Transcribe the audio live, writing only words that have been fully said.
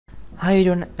Hi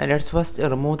everyone, let's first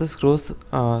remove the screws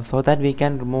so that we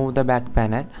can remove the back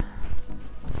panel.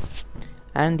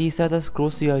 And these are the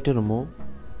screws you have to remove.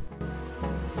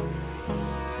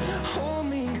 Hold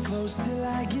me close till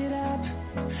I get up.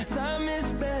 Time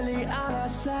is barely on our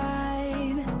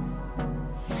side.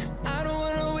 I don't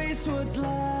wanna waste what's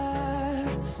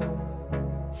left.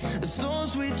 The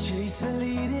storms we chase are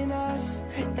leading us,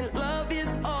 and love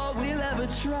is all we'll ever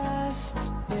trust.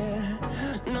 Yeah,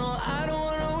 no, I don't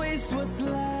wanna waste what's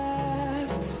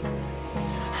left.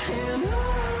 And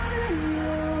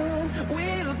on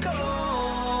we'll go,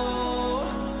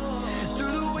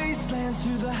 through the wastelands,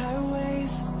 through the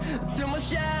highways, till my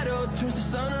shadow turns to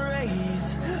sun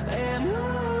rays. And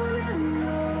on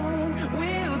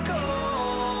we'll go,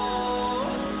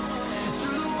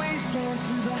 through the wastelands,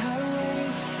 through the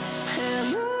highways,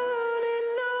 and on we'll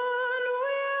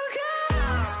go.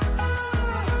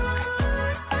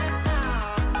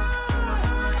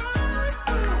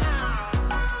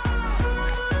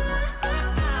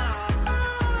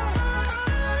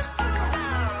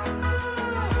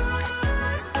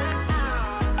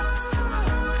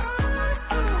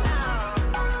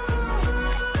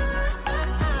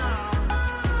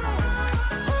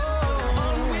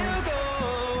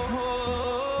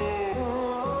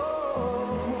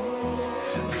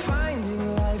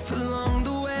 Finding life along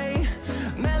the way,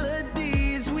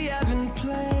 melodies we haven't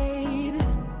played.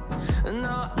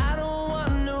 No, I don't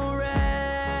want no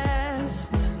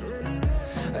rest.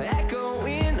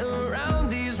 Echoing around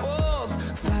these walls,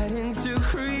 fighting to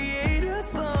create a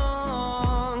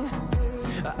song.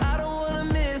 I don't wanna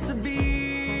miss a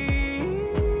beat.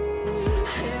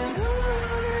 And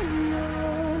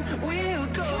on we'll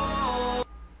go.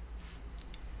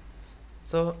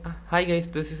 So hi guys,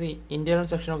 this is the internal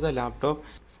section of the laptop.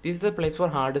 This is the place for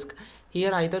hard disk.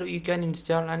 Here either you can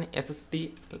install an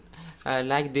SSD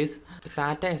like this,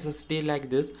 SATA SSD like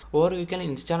this, or you can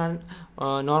install an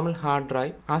normal hard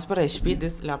drive. As per HP,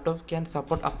 this laptop can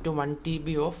support up to 1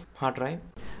 TB of hard drive.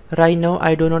 Right now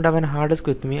I do not have a hard disk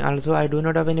with me. Also I do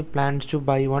not have any plans to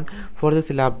buy one for this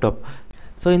laptop.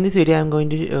 So in this video I am going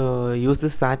to use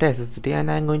this SATA SSD,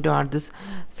 and I am going to add this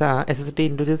SSD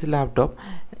into this laptop.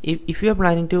 If you are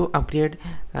planning to upgrade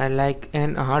like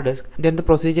an hard disk, then the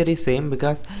procedure is same,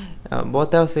 because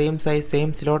both have same size,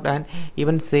 same slot, and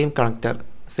even same connector,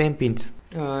 same pins.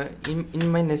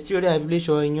 In my next video I will be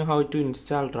showing you how to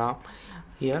install RAM.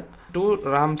 Here 2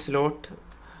 RAM slot.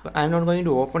 I am not going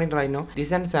to open it right now. This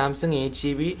is an Samsung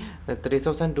 8GB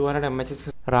 3200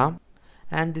 mAh RAM,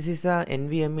 and this is a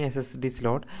NVMe SSD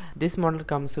slot. This model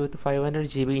comes with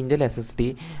 500GB Intel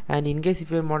SSD, and in case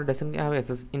if your model doesn't have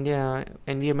NVMe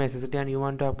SSD and you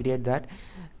want to upgrade that,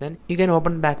 then you can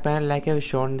open the back panel like I have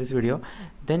shown in this video.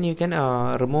 Then you can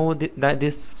remove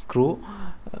this screw,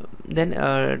 then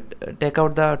take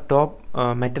out the top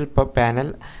metal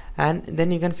panel, and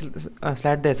then you can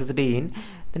slide the SSD in,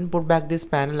 then put back this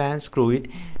panel and screw it.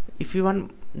 If you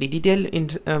want the detailed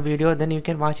video, then you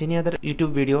can watch any other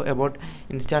YouTube video about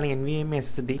installing NVMe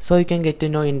SSD, so you can get to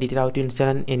know in detail how to install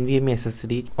an NVMe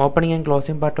SSD. Opening and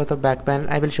closing part of the back panel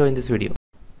I will show in this video.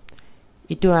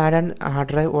 To add an hard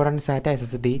drive or an SATA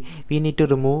SSD, we need to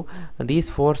remove these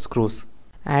 4 screws.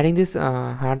 Adding this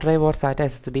hard drive or SATA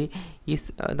SSD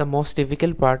is the most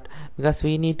difficult part, because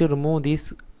we need to remove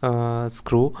this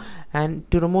screw, and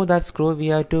to remove that screw we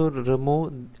have to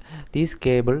remove this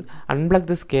cable, unplug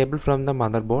this cable from the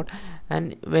motherboard.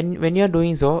 And when you are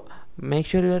doing so, make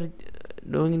sure you are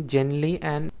doing it gently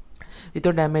and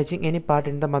without damaging any part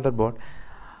in the motherboard.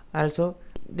 Also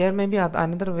there may be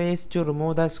another ways to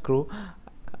remove the screw,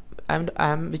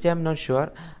 which I am not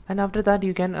sure. And after that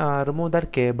you can remove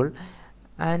that cable.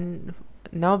 And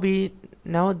now we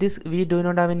do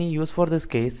not have any use for this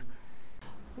case,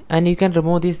 and you can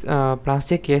remove this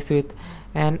plastic case with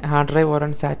an hard drive or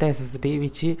an SATA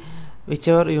SSD,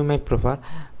 whichever you may prefer.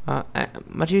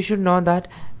 But you should know that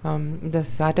the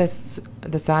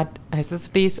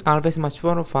SSD is always much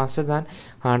more faster than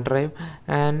hard drive,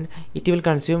 and it will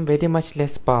consume very much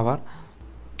less power.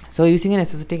 So using an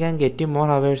SSD can get you more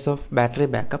hours of battery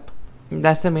backup.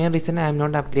 That's the main reason I am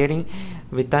not upgrading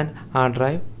with an hard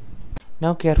drive.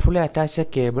 Now carefully attach the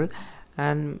cable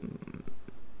and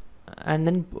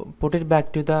then put it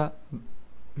back to the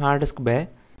hard disk bay.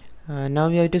 Now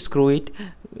we have to screw it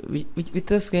with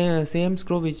the same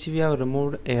screw which we have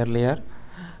removed earlier,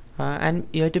 and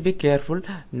you have to be careful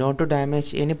not to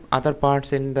damage any other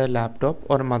parts in the laptop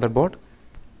or motherboard.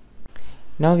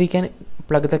 Now we can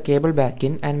plug the cable back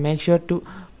in, and make sure to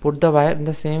put the wire in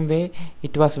the same way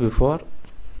it was before.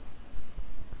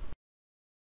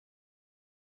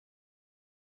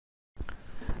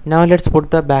 Now let's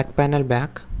put the back panel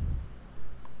back.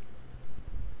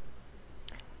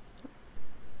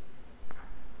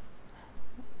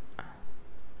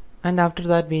 And after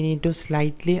that we need to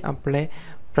slightly apply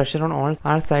pressure on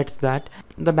all sides that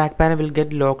the back panel will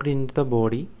get locked into the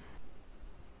body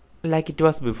like it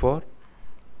was before.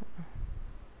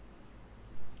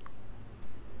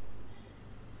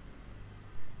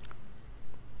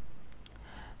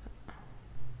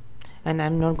 And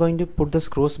I'm not going to put the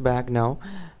screws back now.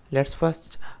 Let's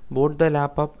first boot the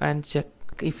laptop and check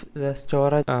if the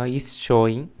storage is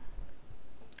showing.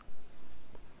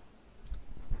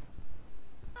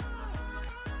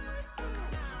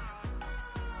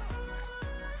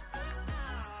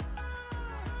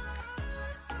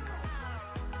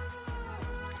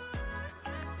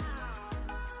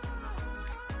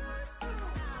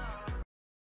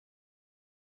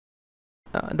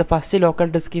 The first local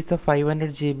disk is the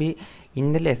 500 GB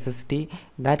Intel SSD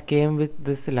that came with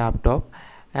this laptop,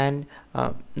 and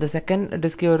the second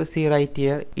disk you see right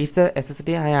here is the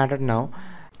SSD I added now.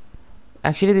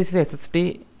 Actually, this is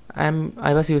SSD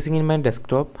I was using in my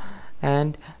desktop,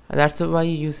 and that's why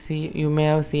you may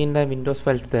have seen the Windows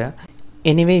files there.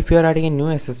 Anyway, if you are adding a new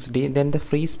SSD, then the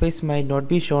free space might not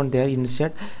be shown there.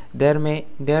 Instead there may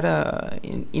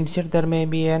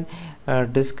be an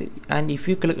disk, and if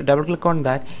you double click on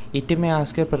that, it may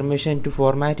ask your permission to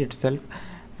format itself,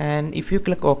 and if you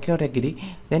click OK or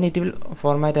agree, then it will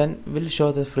format and will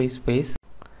show the free space.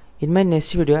 In my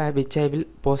next video, which I will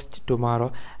post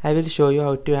tomorrow, I will show you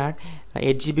how to add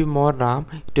 8 GB more RAM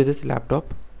to this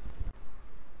laptop.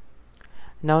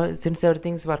 Now since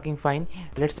everything is working fine,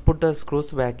 let's put the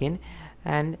screws back in,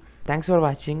 and thanks for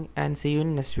watching and see you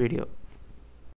in next video.